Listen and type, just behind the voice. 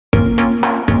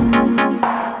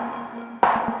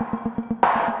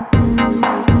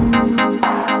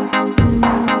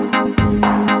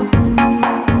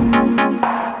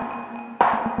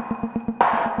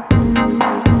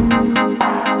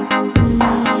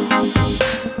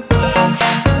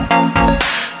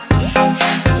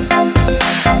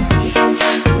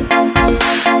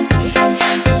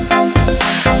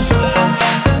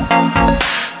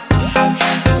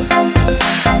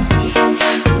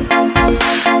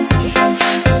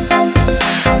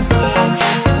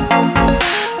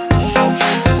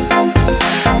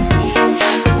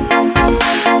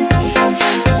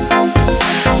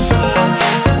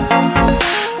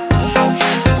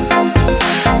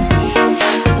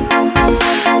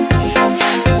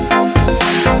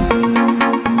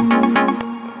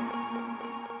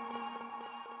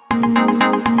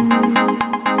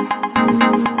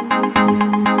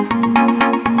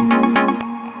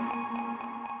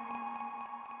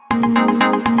Alright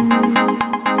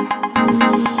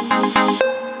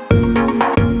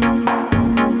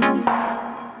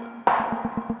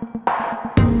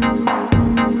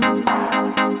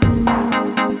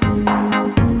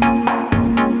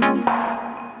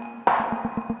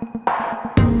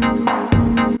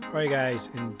guys,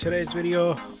 in today's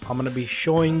video I'm going to be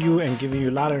showing you and giving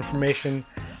you a lot of information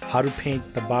how to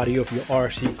paint the body of your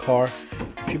RC car.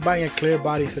 If you're buying a clear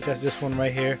body such as this one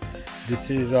right here, this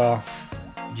is a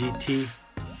GT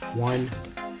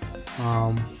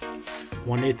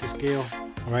 1/8 scale.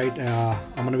 Alright, I'm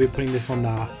going to be putting this on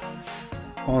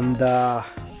the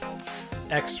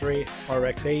X-Ray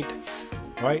RX-8.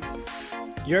 Alright,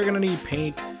 you're going to need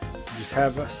paint. Just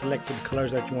have selected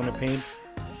colors that you want to paint.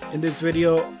 In this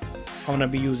video I'm gonna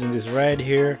be using this red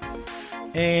here,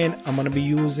 and I'm gonna be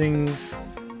using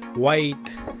white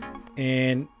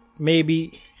and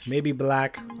maybe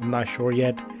black. I'm not sure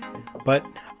yet, but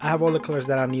I have all the colors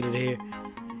that I needed here.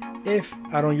 If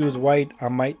I don't use white, I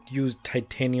might use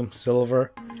titanium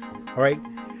silver. Alright,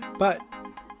 but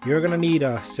you're gonna need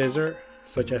a scissor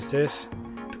such as this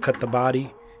to cut the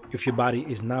body if your body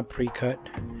is not pre-cut.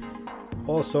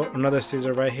 Also another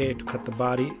scissor right here to cut the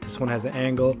body. This one has an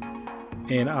angle,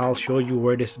 and I'll show you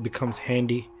where this becomes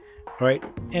handy. Alright,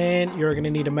 and you're gonna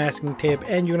need a masking tape,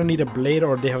 and you're gonna need a blade,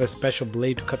 or they have a special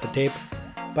blade to cut the tape,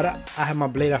 but I have my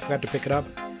blade. I forgot to pick it up.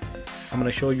 I'm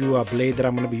gonna show you a blade that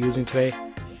I'm gonna be using today,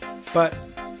 but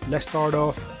let's start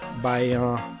off by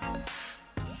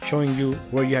showing you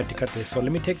where you have to cut this. So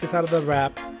let me take this out of the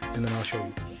wrap and then I'll show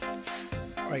you.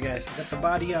 Alright guys, I got the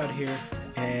body out here,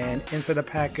 and inside the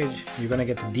package you're gonna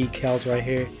get the decals right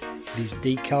here. These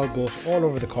decal goes all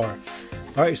over the car.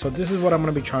 Alright, so this is what I'm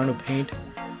gonna be trying to paint.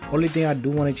 Only thing I do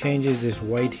want to change is this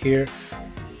white here.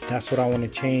 That's what I want to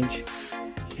change,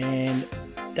 and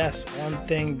that's one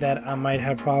thing that I might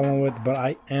have problem with, but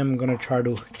I am gonna try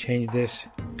to change this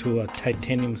to a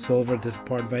titanium silver, this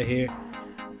part right here.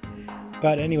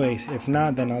 But anyways, if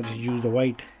not, then I'll just use the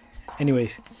white.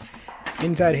 Anyways,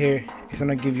 inside here it's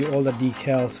gonna give you all the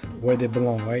decals where they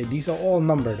belong. Right, these are all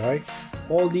numbered. Right,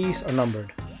 all these are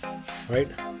numbered. Right,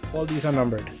 all these are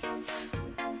numbered,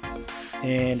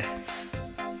 and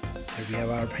here we have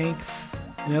our paint,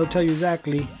 and it'll tell you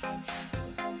exactly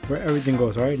where everything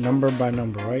goes. Right, number by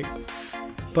number. Right,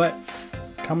 but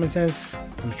common sense,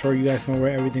 I'm sure you guys know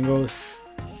where everything goes.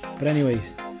 But anyways,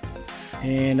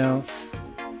 and it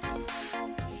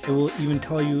will even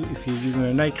tell you if you're using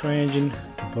a nitro engine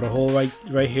to put a hole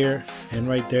right here and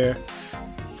right there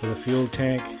for the fuel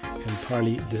tank, and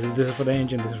probably this is for the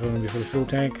engine, this is going to be for the fuel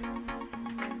tank.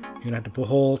 You're gonna have to put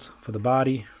holes for the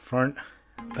body, front,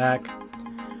 back,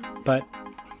 but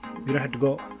you don't have to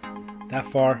go that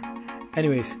far.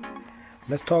 Anyways,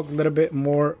 let's talk a little bit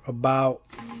more about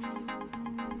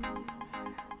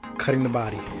cutting the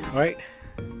body. Alright,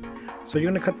 so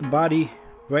you're gonna cut the body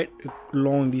right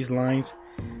along these lines.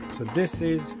 So this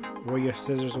is where your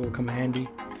scissors will come handy.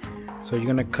 So you're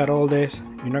gonna cut all this.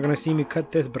 You're not gonna see me cut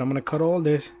this, but I'm gonna cut all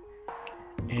this,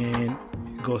 and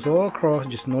it goes all across.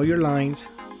 Just know your lines.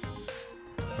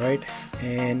 Right,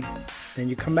 and then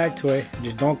you come back to it.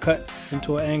 Just don't cut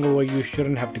into an angle where you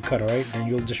shouldn't have to cut. Alright, then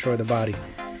you'll destroy the body.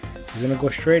 You're gonna go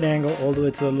straight angle all the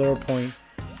way to the lower point.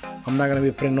 I'm not gonna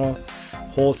be putting no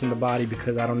holes in the body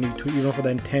because I don't need to. Even for the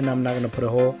antenna, I'm not gonna put a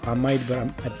hole. I might, but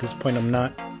at this point I'm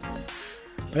not.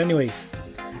 But anyways,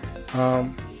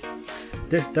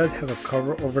 this does have a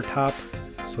cover over top,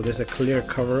 so there's a clear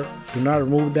cover. Do not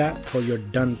remove that till you're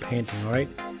done painting. Alright,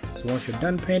 so once you're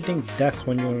done painting, that's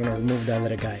when you're gonna remove that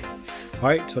little guy.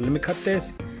 Alright, so let me cut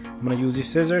this. I'm gonna use these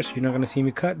scissors. You're not gonna see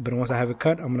me cut, but once I have it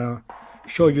cut, I'm gonna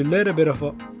show you a little bit of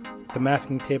the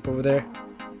masking tape over there.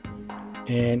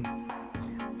 And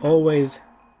always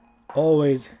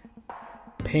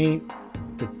paint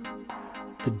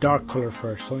the dark color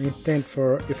first. So instead,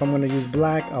 if I'm gonna use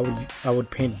black, I would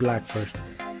paint black first.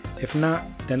 If not,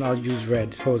 then I'll use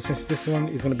red. So since this one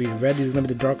is gonna be red, is gonna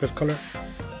be the darkest color,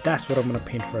 that's what I'm gonna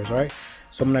paint first. Right,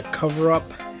 so I'm gonna cover up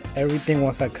everything.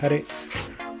 Once I cut it,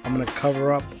 I'm gonna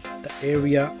cover up the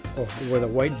area of where the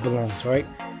white belongs. Right,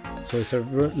 so it's a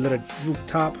little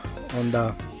rooftop on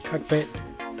the cockpit,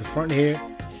 the front here,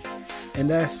 and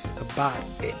that's about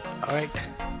it. Alright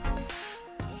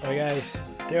guys,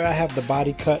 there I have the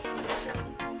body cut.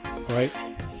 Alright,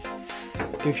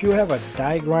 if you have a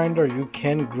die grinder, you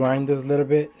can grind this a little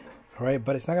bit. Alright,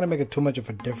 but it's not gonna make it too much of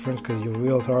a difference because your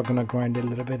wheels are gonna grind it a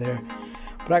little bit there.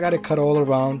 But I got it cut all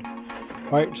around.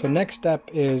 Alright, so next step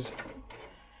is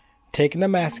taking the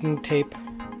masking tape,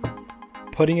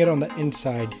 putting it on the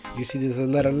inside. You see there's a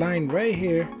little line right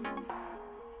here,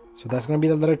 so that's gonna be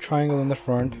the little triangle in the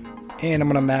front, and I'm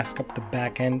gonna mask up the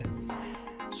back end.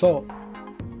 So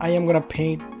I am gonna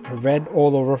paint red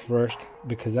all over first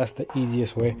because that's the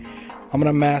easiest way. I'm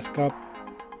gonna mask up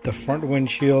the front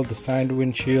windshield, the side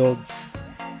windshield,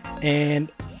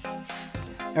 and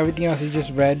everything else is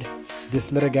just red.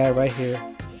 This little guy right here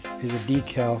is a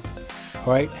decal.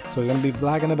 Alright, so it's gonna be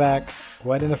black in the back,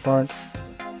 white in the front,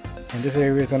 and this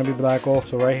area is gonna be black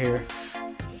also right here.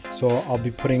 So I'll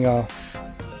be putting a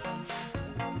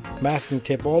masking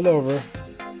tape all over,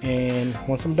 and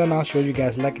once I'm done I'll show you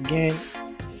guys. Like again,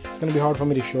 it's gonna be hard for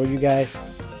me to show you guys.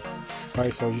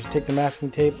 Alright, so just take the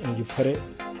masking tape and you put it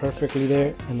perfectly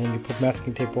there, and then you put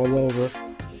masking tape all over,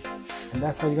 and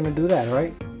that's how you're gonna do that.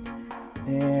 Alright,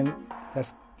 and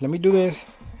let me do this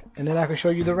and then I can show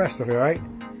you the rest of it. Alright,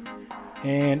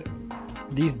 and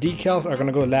these decals are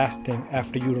gonna go last thing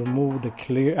after you remove the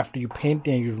clear, after you paint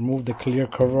and you remove the clear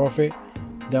cover off it,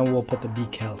 then we'll put the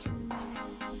decals.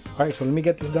 Alright, so let me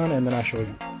get this done and then I'll show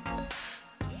you.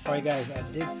 Alright guys, I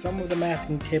did some of the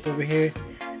masking tape over here,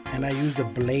 and I used a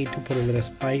blade to put a little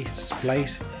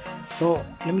splice. So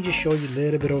let me just show you a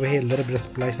little bit over here, a little bit of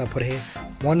splice I put here.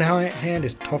 One hand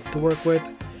is tough to work with,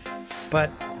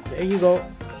 but there you go.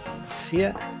 See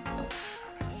it?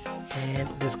 And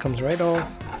this comes right off.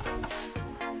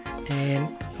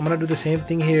 And I'm gonna do the same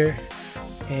thing here,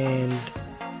 and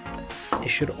it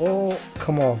should all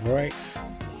come off, right?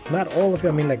 Not all of it,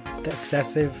 I mean like the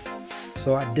excessive.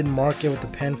 So I did mark it with the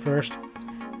pen first,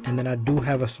 and then I do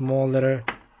have a small little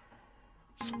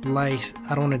splice.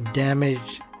 I don't want to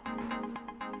damage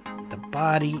the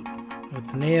body with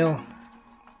the nail,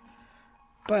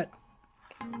 but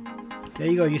there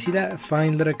you go. You see that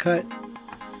fine little cut,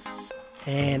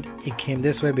 and it came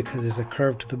this way because there's a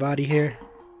curve to the body here.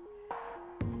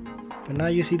 But now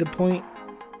you see the point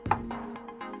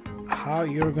how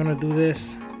you're gonna do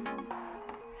this,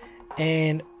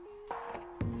 and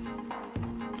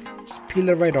just peel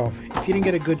it right off. If you didn't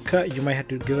get a good cut, you might have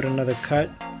to give it another cut.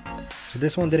 So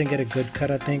this one didn't get a good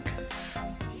cut, I think,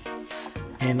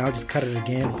 and I'll just cut it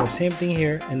again. But same thing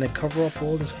here, and then cover up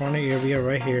all this front area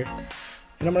right here,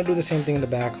 and I'm gonna do the same thing in the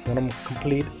back. When I'm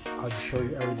complete, I'll just show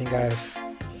you everything, guys.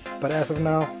 But as of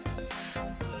now,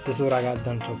 this is what I got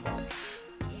done so far.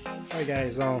 Alright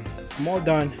guys, I'm all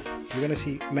done. You're gonna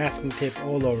see masking tape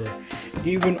all over,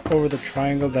 even over the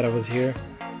triangle that I was here.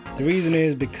 The reason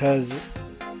is because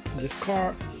this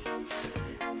car,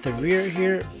 the rear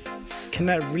here,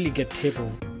 cannot really get tape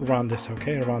around this,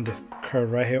 okay, around this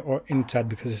curve right here or inside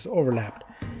because it's overlapped.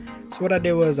 So what I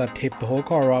did was I taped the whole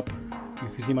car up. You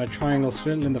can see my triangle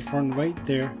still in the front right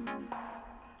there,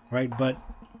 right? But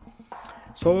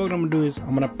so what I'm gonna do is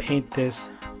I'm gonna paint this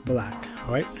black.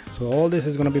 All right, so all this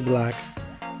is gonna be black.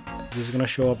 This is gonna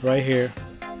show up right here,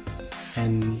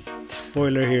 and the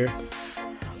spoiler here.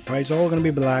 All right, it's all gonna be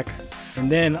black,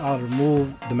 and then I'll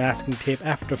remove the masking tape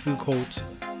after a few coats,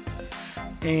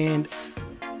 and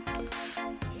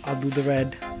I'll do the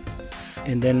red,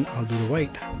 and then I'll do the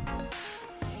white.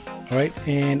 All right,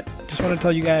 and just want to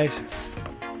tell you guys,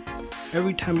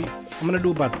 every time I'm gonna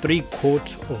do about 3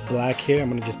 coats of black here. I'm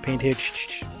gonna just paint here.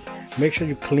 Make sure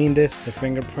you clean this, the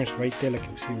fingerprints right there, like you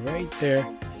can see right there,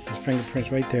 there's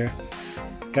fingerprints right there.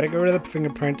 Gotta get rid of the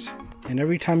fingerprints, and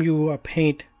every time you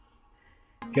paint,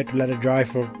 you have to let it dry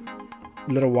for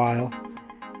a little while,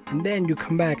 and then you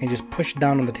come back and just push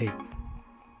down on the tape.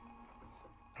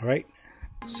 Alright,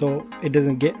 so it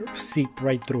doesn't get seep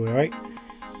right through it. Alright,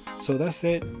 so that's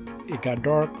it. It got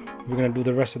dark. We're gonna do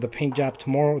the rest of the paint job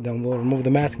tomorrow. Then we'll remove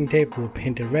the masking tape, we'll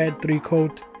paint it red, 3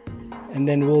 coats, and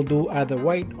then we'll do either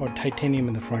white or titanium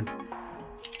in the front.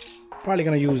 Probably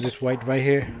gonna use this white right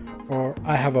here, or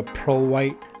I have a pearl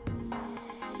white,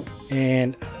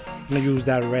 and I'm gonna use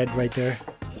that red right there,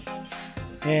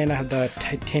 and I have the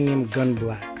titanium gun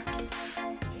black.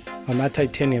 Oh, not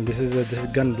titanium, this is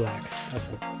gun black. That's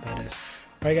what that is.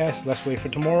 Alright guys, let's wait for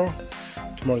tomorrow.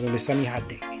 Tomorrow's gonna be a sunny, hot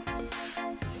day.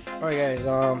 Alright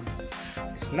guys,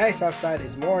 it's nice outside,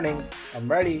 it's morning,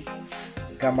 I'm ready.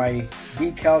 Got my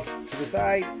decals to the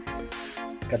side,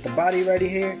 got the body ready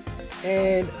here,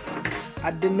 and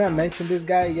I did not mention this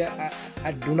guy yet.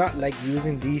 I do not like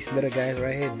using these little guys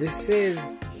right here. This is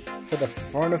for the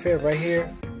front of it right here,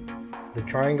 the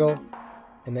triangle,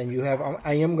 and then you have,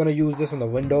 I am gonna use this on the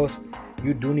windows.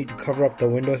 You do need to cover up the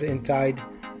windows inside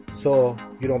so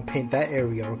you don't paint that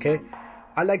area, okay?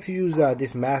 I like to use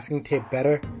this masking tape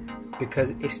better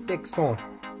because it sticks on,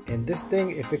 and this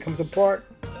thing, if it comes apart,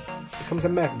 it becomes a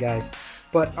mess, guys.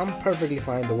 But I'm perfectly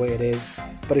fine the way it is.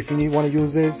 But if you want to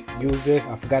use this, use this.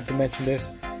 I forgot to mention this,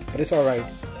 but it's alright.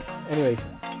 Anyways,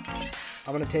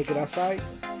 I'm gonna take it outside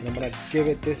and I'm gonna give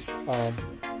it this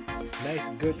nice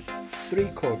good 3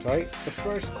 coats. Alright, the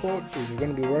first coat is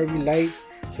gonna be very light.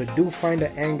 So do find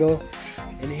an angle.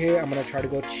 In here, I'm gonna try to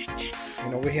go,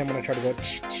 and over here, I'm gonna try to go,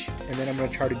 and then I'm gonna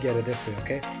try to get it this way,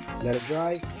 okay? Let it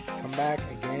dry, come back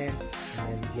again,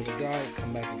 and then let it dry,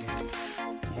 come back again,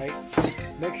 right?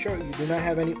 Make sure you do not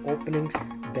have any openings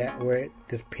that where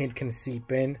this paint can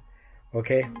seep in,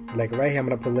 okay? Like right here, I'm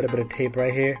gonna put a little bit of tape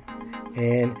right here,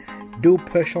 and do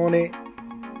push on it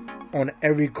on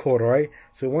every coat, alright?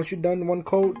 So once you're done one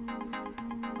coat,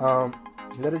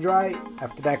 let it dry.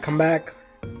 After that, come back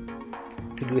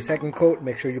to do the second coat.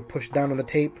 Make sure you push down on the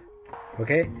tape,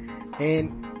 okay?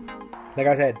 And like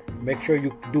I said, make sure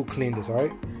you do clean this,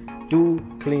 alright? Do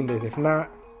clean this. If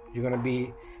not, you're gonna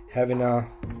be having a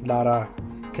lot of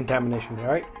contamination there,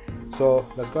 alright? So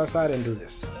let's go outside and do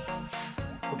this.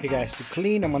 Okay guys, to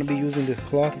clean, I'm gonna be using this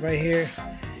cloth right here.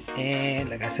 And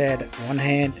like I said, one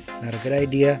hand, not a good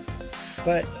idea,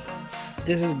 but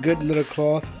this is good little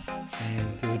cloth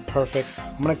and this is perfect.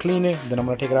 I'm gonna clean it, then I'm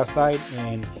gonna take it outside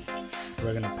and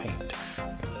we're gonna paint.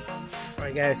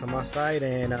 Alright guys, I'm outside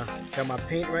and got my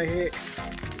paint right here.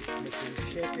 Make sure you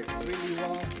shake it really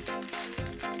well.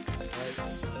 Right.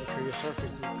 Make sure your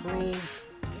surface is clean.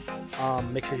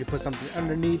 Make sure you put something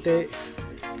underneath it.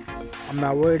 I'm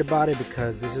not worried about it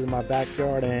because this is my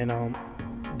backyard and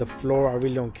the floor I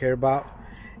really don't care about,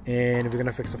 and we're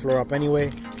gonna fix the floor up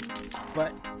anyway.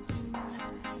 But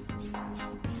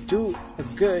do a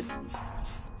good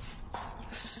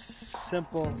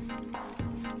simple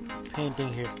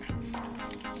painting here.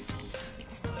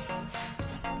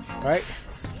 Alright,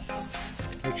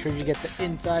 make sure you get the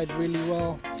inside really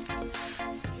well,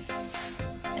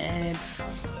 and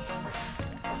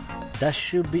that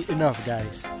should be enough,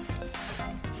 guys.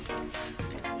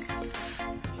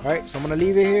 Alright, so I'm gonna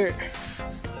leave it here.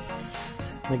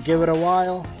 I'm gonna give it a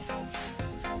while.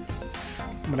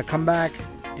 I'm gonna come back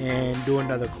and do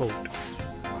another coat.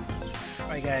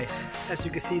 Alright guys, as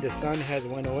you can see, the sun has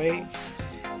went away,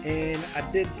 and I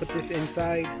did put this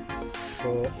inside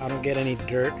so I don't get any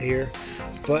dirt here,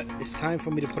 but it's time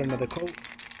for me to put another coat.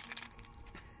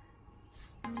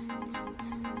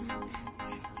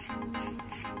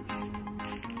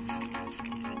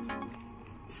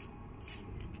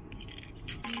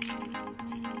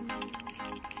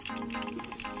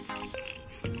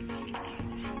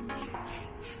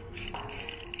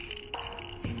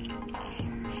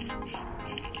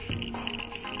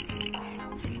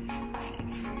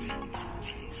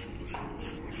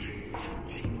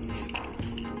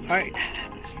 Alright,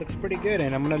 this looks pretty good,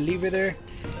 and I'm gonna leave it there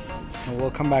and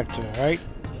we'll come back to it, alright?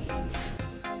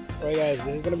 Alright guys,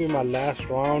 this is gonna be my last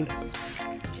round.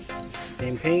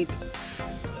 Same paint.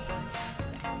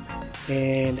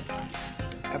 And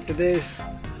after this,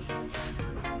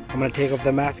 I'm gonna take off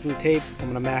the masking tape, I'm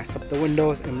gonna mask up the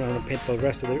windows, and I'm gonna paint the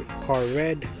rest of the car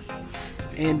red.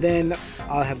 And then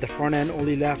I'll have the front end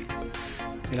only left,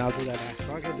 and I'll do that last.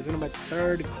 So okay, this is gonna be my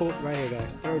third coat right here,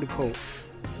 guys. Third coat.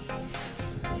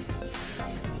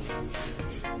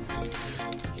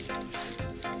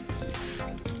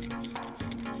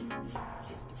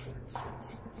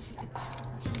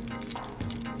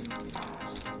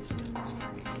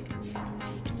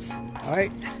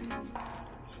 Alright,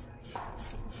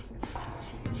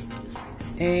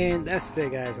 and that's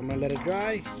it guys. I'm gonna let it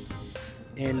dry,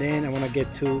 and then I'm gonna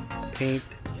get to paint,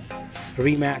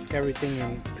 remask everything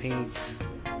and paint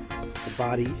the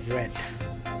body red.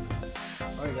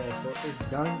 Alright guys, so it's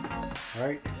done.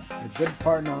 Alright, the good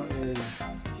part now is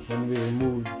when we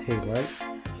remove the tape, right?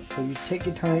 So you take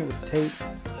your time with the tape,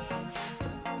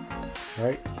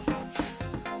 right?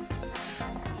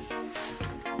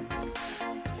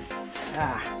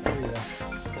 There we go.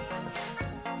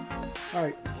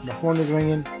 Alright, my phone is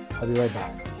ringing. I'll be right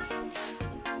back.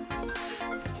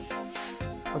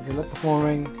 Okay, let the phone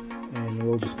ring and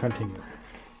we'll just continue.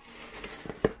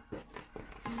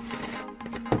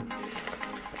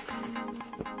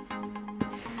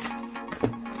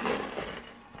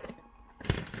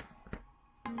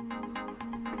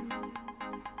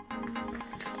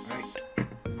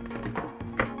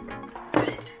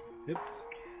 Oops.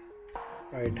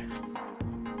 Alright.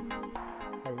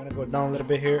 We're gonna go down a little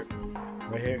bit here.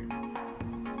 Right here.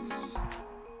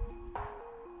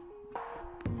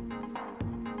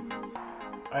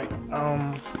 Alright,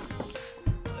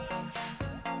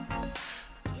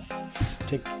 just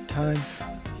take your time.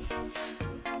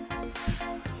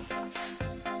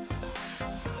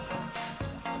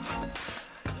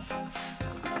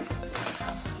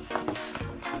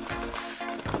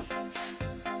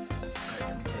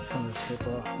 Some of the tape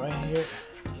off right here.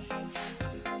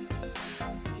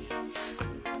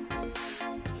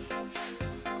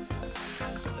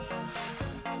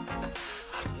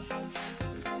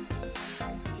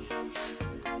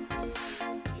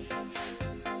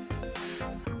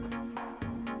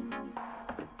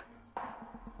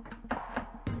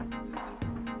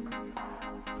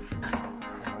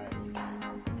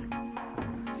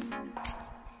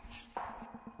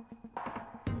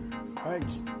 Alright,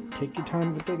 just take your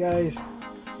time with it, guys,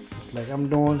 just like I'm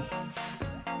doing,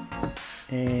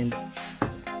 and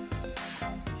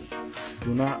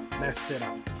do not mess it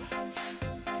up.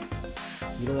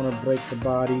 You don't want to break the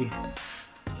body.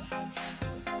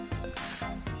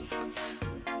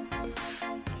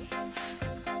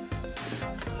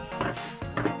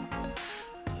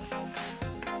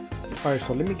 Alright,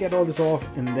 so let me get all this off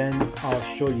and then I'll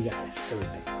show you guys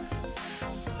everything.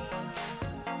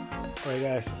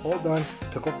 Alright guys, all done.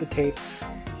 Took off the tape.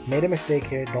 Made a mistake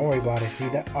here, don't worry about it. See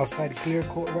that outside clear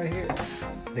coat right here?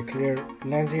 The clear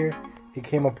lens here, it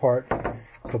came apart.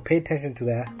 So pay attention to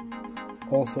that.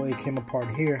 Also, it came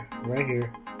apart here, right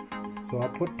here. So I'll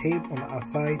put tape on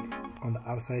the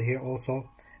outside here also.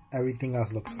 Everything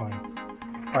else looks fine.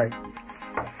 Alright,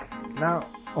 now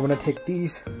I'm gonna take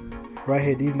these right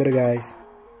here, these little guys,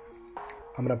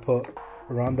 I'm gonna put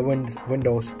around the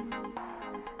windows.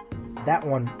 That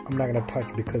one I'm not gonna touch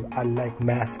because I like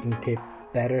masking tape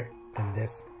better than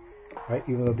this, right?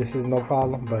 Even though this is no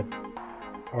problem, but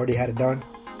I already had it done.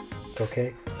 It's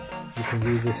okay. You can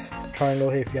use this triangle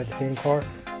here if you have the same car.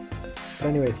 But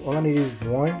anyways, all I need is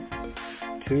 1,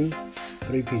 2,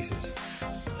 3 pieces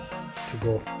to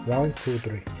go 1, 2,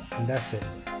 3, and that's it.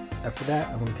 After that,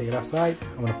 I'm gonna take it outside.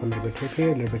 I'm gonna put a little bit of tape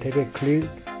here, a little bit of tape here,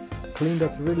 cleaned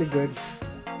up really good,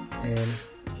 and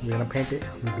we're gonna paint it.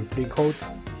 I'm gonna do 3 coats,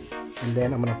 and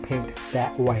then I'm gonna paint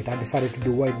that white. I decided to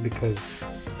do white because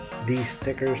these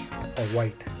stickers are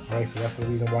white. Alright, so that's the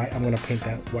reason why I'm gonna paint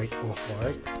that white also.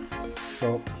 Alright,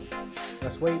 so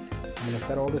let's wait. I'm gonna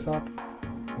set all this up,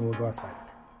 and we'll go outside.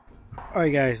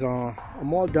 Alright guys,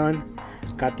 I'm all done.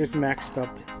 Got this maxed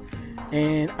up,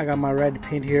 and I got my red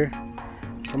paint here.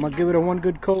 I'm gonna give it a 1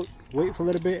 good coat, wait for a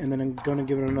little bit, and then I'm gonna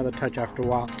give it another touch after a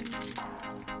while.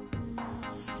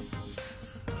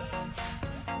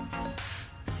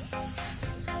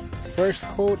 First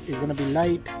coat is gonna be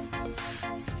light.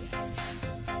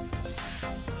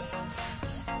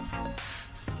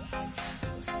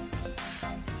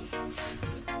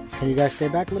 Can you guys stay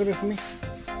back a little bit for me,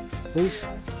 please?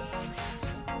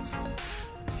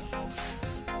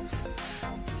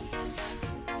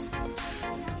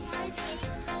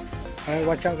 Alright,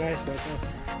 watch out guys, watch out.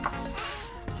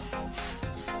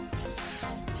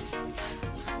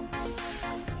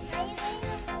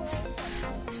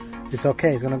 It's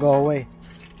okay, it's gonna go away.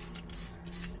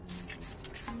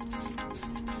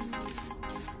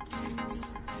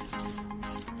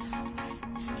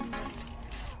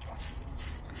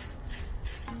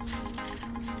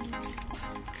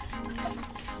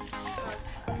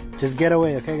 Just get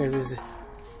away, okay guys?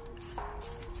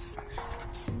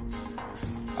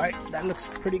 Alright, that looks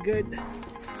pretty good.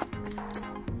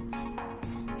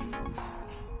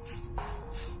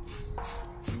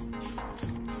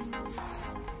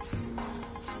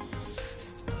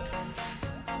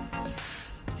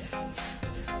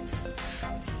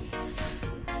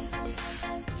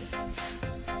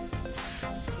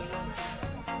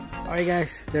 Alright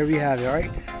guys, there we have it.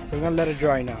 Alright, so we're gonna let it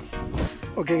dry now.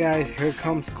 Okay guys, here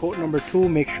comes coat number 2.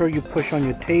 Make sure you push on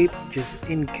your tape just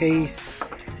in case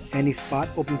any spot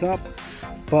opens up.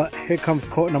 But here comes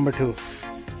coat number 2.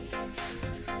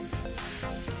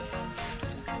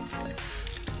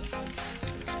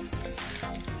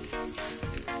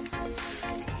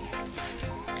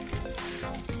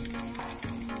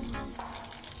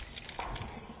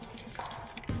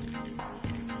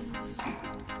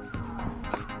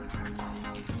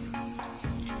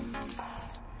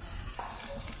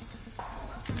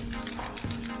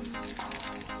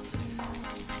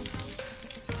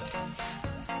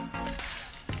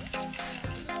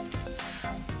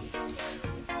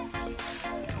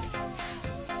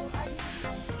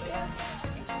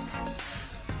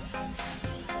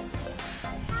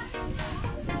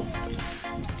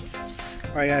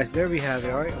 Alright guys, there we have it.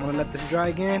 Alright, I'm gonna let this dry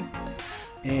again,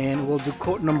 and we'll do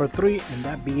coat number 3, and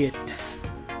that be it.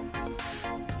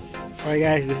 Alright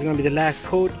guys, this is gonna be the last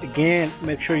coat. Again,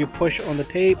 make sure you push on the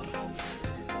tape,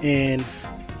 and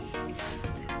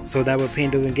so that way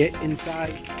paint doesn't get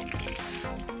inside.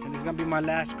 And it's gonna be my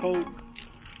last coat.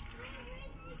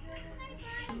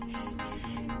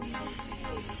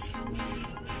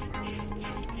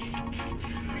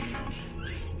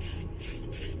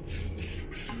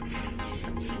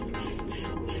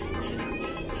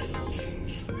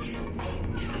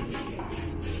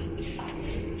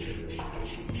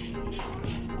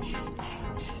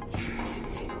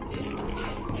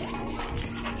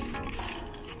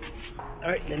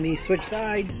 Alright, let me switch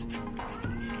sides.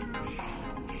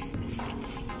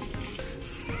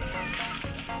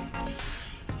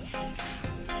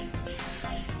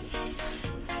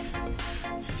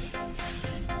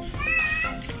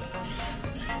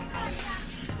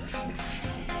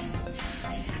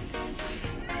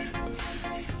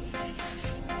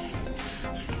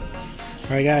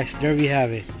 Alright guys, there we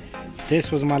have it.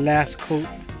 This was my last coat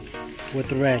with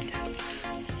the red.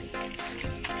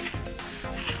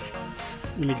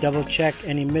 Let me double check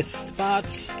any missed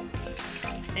spots.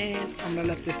 And I'm gonna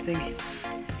let this thing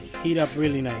heat up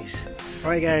really nice.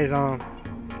 Alright guys, I'm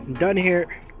done here.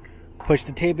 Push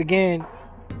the tape again.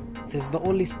 This is the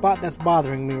only spot that's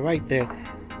bothering me right there.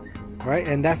 Right,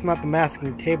 and that's not the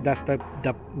masking tape, that's the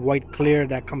white clear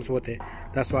that comes with it.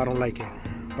 That's why I don't like it.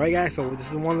 Alright guys, so this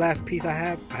is one last piece I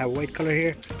have. I have white color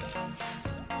here.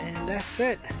 And that's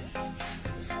it.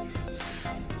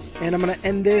 And I'm gonna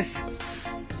end this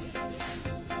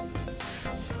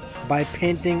by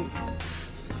painting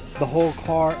the whole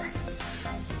car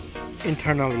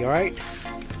internally, alright?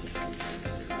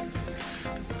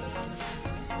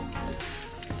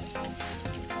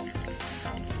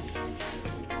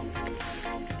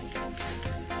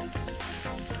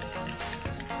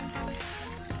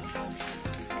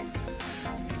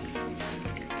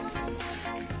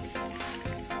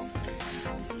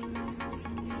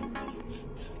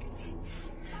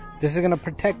 This is gonna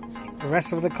protect the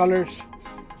rest of the colors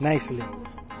nicely.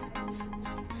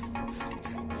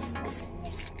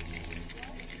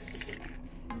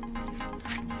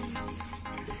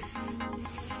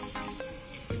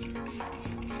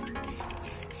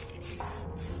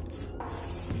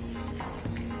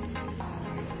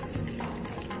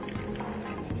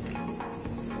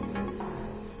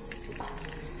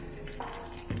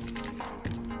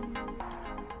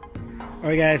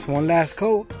 Alright guys, one last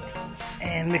coat.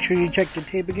 And make sure you check the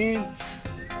tape again.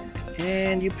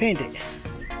 And you paint it.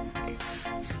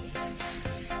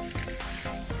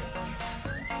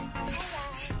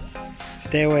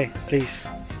 Stay away, please.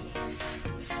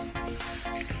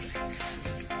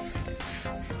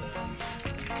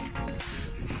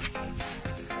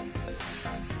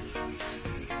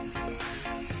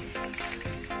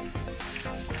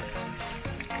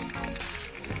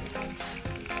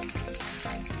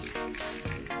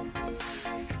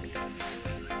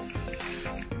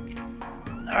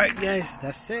 Alright guys,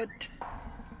 that's it.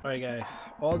 Alright guys,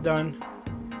 all done.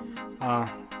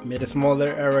 Made a smaller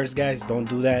errors, guys. Don't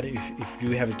do that if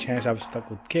you have a chance. I was stuck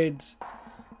with kids,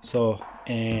 so,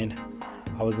 and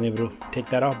I wasn't able to take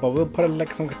that off, but we'll put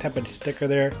like some type of sticker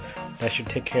there that should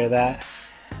take care of that.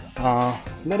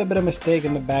 Little bit of mistake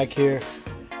in the back here.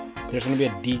 There's gonna be a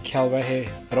decal right here,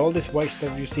 but all this white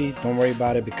stuff you see, don't worry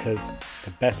about it, because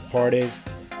the best part is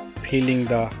peeling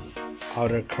the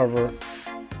outer cover,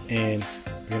 and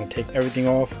we're gonna take everything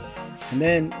off, and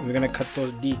then we're gonna cut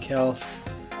those decals.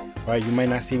 Right, you might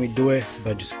not see me do it,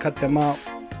 but just cut them out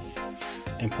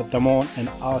and put them on, and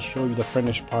I'll show you the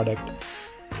finished product.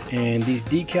 And these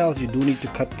decals, you do need to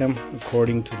cut them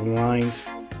according to the lines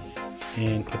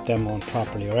and put them on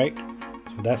properly. Alright,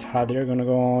 so that's how they're gonna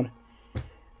go on.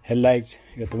 Headlights,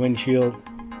 you got the windshield,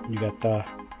 you got the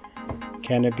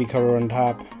canopy cover on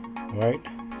top, right,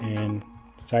 and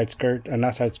side skirt,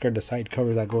 not side skirt, the side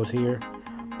cover that goes here.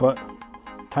 But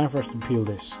time for us to peel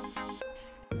this.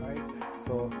 Alright,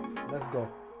 so let's go.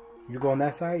 You go on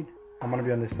that side, I'm gonna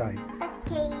be on this side.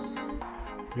 Okay.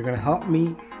 You're gonna help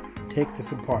me take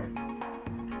this apart.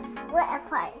 What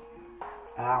apart?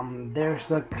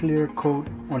 There's a clear coat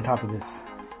on top of this,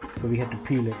 so we have to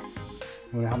peel it.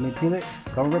 You wanna help me peel it?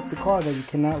 Don't rip the car though, you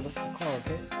cannot rip the car,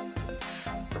 okay?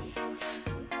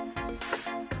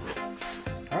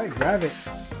 Alright, grab it.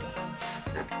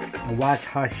 And watch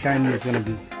how shiny it's gonna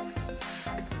be.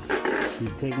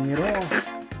 Keep taking it off.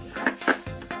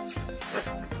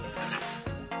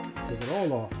 Take it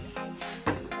all off.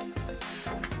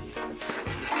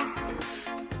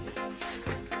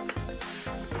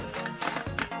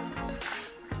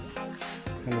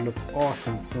 It's gonna look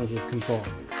awesome as soon as it comes off.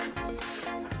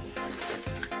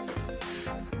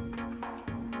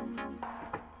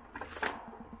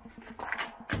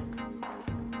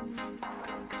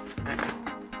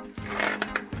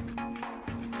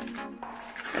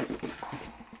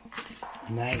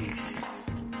 Nice.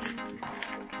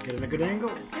 Get in a good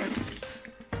angle.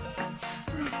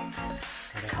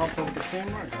 Gotta help her with the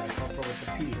camera, gotta help her with the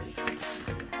peeler.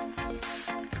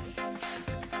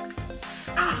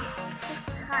 Ah, it's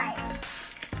hard.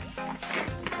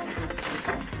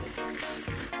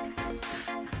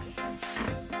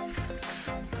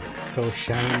 So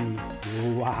shiny.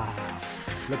 Wow.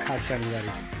 Look how shiny that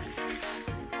is.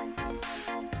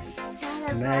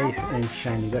 Nice and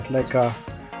shiny. That's like a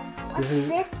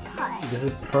this part? This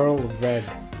is pearl red.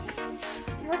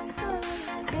 What's going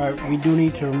on? Alright, we do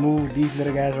need to remove these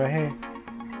little guys right here.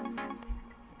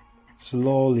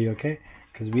 Slowly, okay?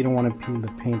 Because we don't want to peel the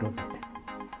paint off it.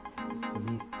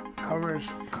 these covers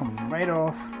come right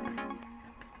off.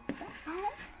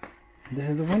 This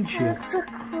is the windshield. That's so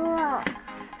cool.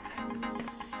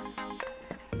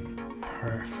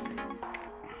 Perfect.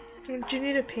 Do you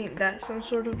need to paint that some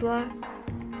sort of black?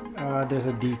 There's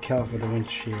a decal for the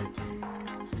windshield.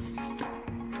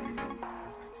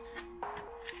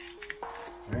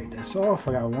 Alright, that's off.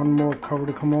 I got one more cover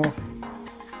to come off.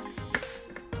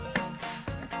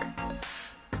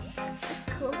 That's a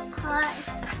cool car.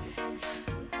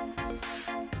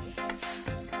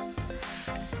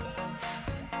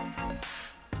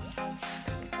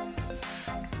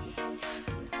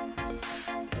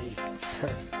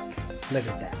 Perfect. Look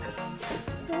at that.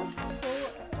 So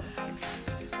cool.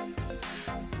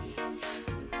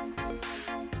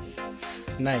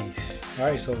 Nice.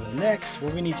 Alright, so next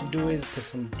what we need to do is put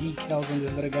some decals on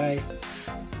this little guy.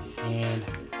 And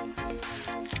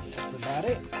that's about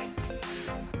it.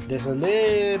 There's a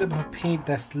little bit of paint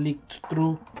that's leaked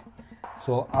through.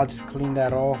 So I'll just clean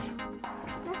that off.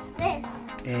 What's this?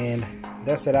 And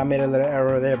that's it. I made a little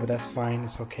error there, but that's fine.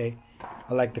 It's okay.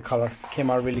 I like the color. Came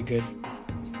out really good.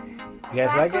 You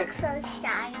guys like it? Looks so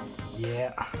shiny.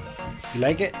 Yeah. You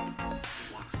like it?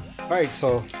 Alright,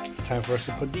 so time for us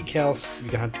to put decals.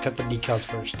 We're gonna have to cut the decals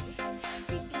first. It's a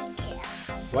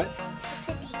decal. What? It's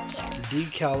a decal. The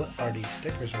decal are these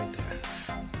stickers right there.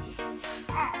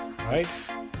 Oh, Alright?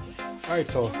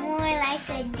 Alright, so more like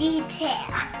a detail.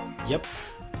 yep.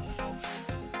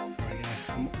 Alright guys,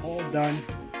 I'm all done.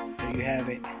 There you have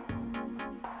it.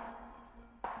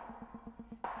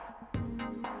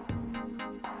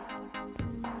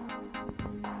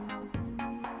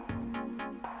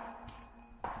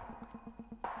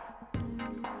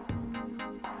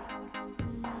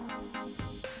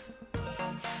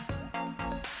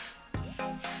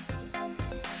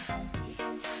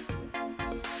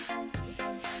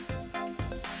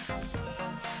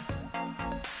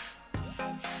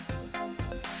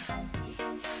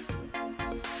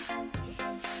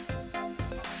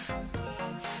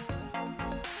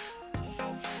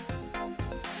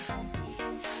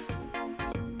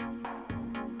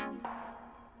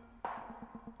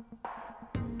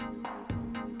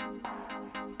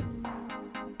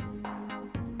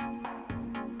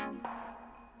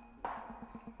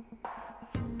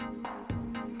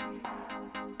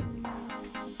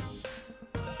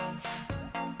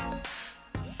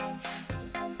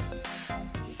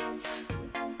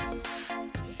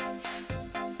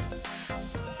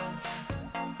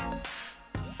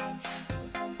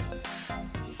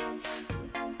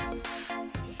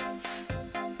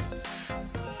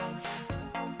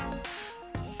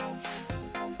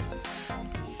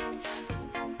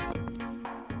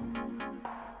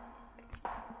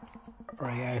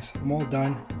 Alright guys, I'm all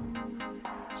done.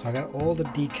 So I got all the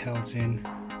decals in.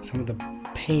 Some of the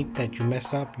paint that you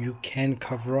mess up, you can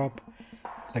cover up.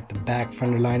 Like the back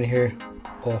fender line here,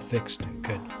 all fixed,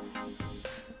 good.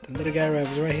 The little guy was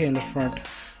right here in the front.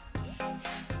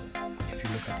 If you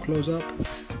look up close up,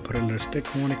 I put a little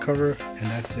sticker on the cover, and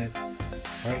that's it.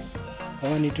 Alright,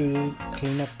 all I need to do is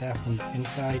clean up that from the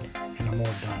inside, and I'm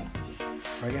all done.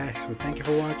 Alright guys, so thank you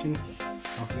for watching.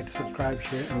 Don't forget to subscribe,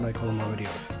 share, and like all of my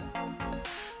videos.